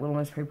way that Little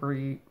Miss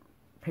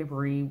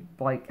Papery,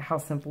 like how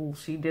simple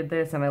she did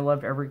this, and I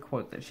loved every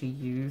quote that she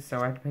used, so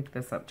I had to pick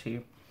this up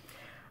too.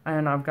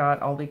 And I've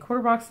got all the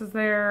quarter boxes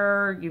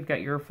there. You've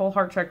got your full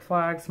heart check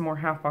flags, some more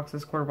half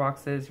boxes, quarter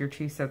boxes, your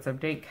 2 sets of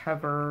date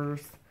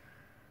covers.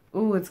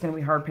 Ooh, it's going to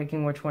be hard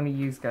picking which one to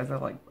use, guys.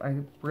 I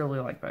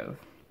really like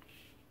both.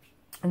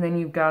 And then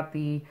you've got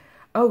the,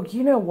 oh,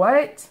 you know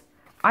what?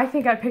 I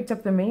think I picked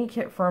up the mini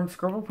kit from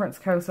Scribble Prints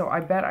Co. So I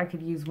bet I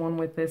could use one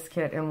with this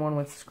kit and one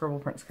with Scribble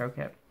Prints Co.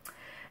 kit.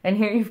 And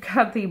here you've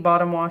got the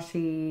bottom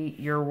washi,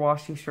 your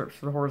washi strips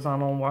for the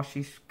horizontal,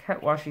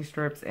 cut washi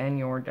strips, and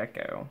your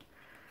deco.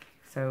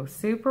 So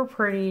super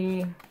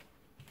pretty.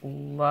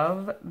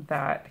 Love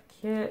that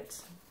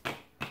kit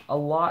a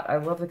lot. I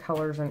love the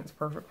colors and it's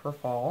perfect for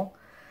fall.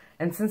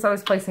 And since I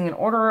was placing an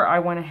order, I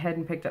went ahead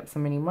and picked up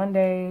some mini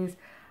Mondays.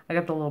 I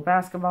got the little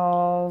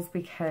basketballs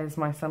because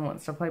my son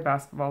wants to play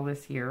basketball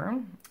this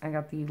year. I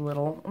got the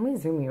little, let me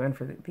zoom you in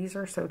for these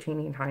are so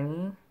teeny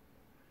tiny.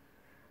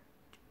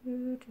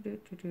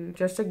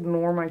 Just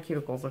ignore my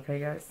cuticles, okay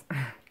guys?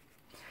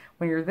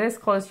 When you're this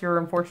close, you're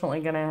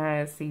unfortunately going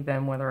to see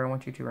them whether I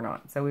want you to or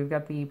not. So we've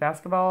got the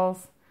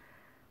basketballs,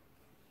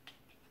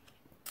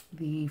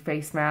 the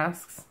face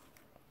masks.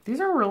 These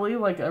are really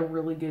like a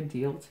really good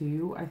deal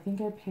too. I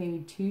think I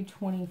paid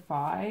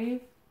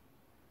 $2.25.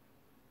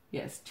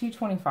 Yes,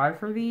 $2.25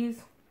 for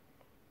these.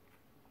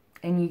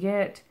 And you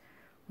get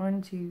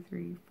 1, 2,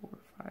 3, 4,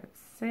 5,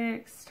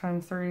 6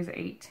 times 30 is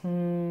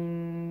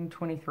 18,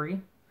 23.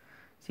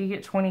 So you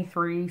get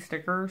 23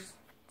 stickers.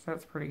 So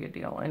that's a pretty good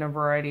deal. In a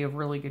variety of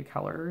really good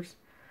colors.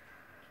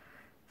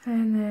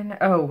 And then,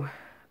 oh,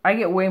 I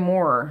get way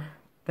more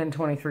than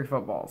 23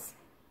 footballs.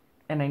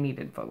 And I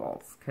needed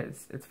footballs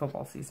because it's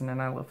football season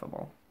and I love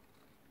football.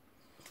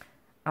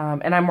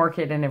 And I mark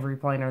it in every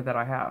planner that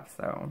I have.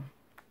 So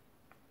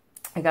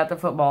I got the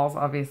footballs,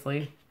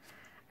 obviously.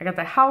 I got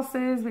the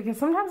houses because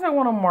sometimes I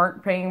want to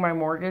mark paying my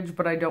mortgage,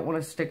 but I don't want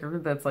a sticker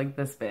that's like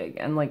this big.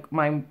 And like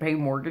my pay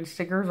mortgage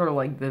stickers are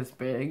like this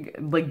big,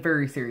 like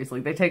very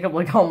seriously. They take up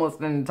like almost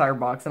an entire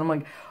box. And I'm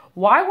like,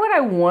 why would I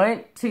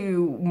want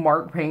to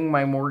mark paying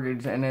my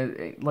mortgage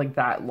and like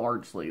that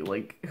largely?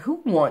 Like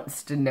who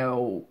wants to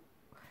know?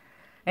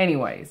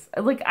 Anyways,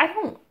 like I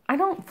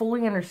don't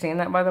fully understand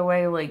that, by the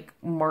way, like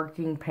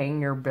marking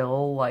paying your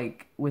bill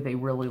like with a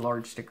really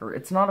large sticker.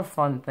 It's not a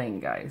fun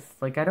thing, guys.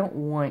 Like I don't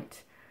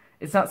want,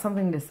 it's not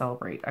something to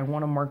celebrate. I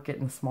want to mark it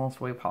in the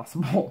smallest way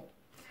possible.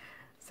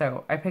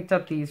 So I picked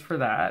up these for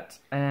that,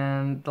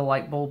 and the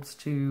light bulbs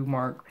to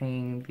mark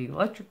paying the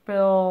electric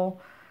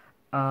bill,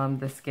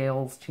 the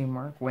scales to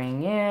mark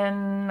weighing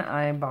in.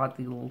 I bought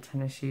the little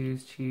tennis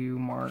shoes to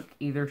mark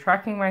either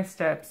tracking my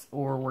steps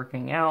or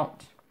working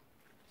out.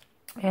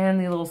 And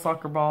the little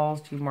soccer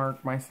balls to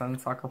mark my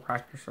son's soccer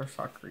practice or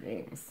soccer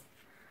games.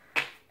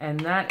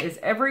 And that is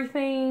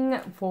everything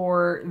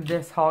for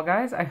this haul,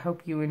 guys. I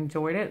hope you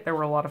enjoyed it. There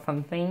were a lot of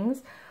fun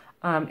things.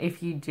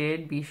 If you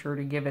did, be sure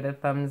to give it a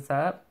thumbs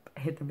up.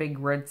 Hit the big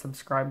red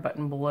subscribe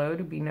button below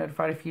to be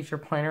notified of future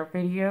planner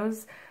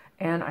videos.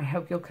 And I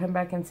hope you'll come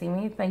back and see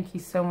me. Thank you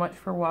so much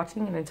for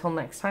watching. And until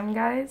next time,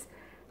 guys,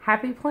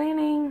 happy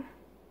planning!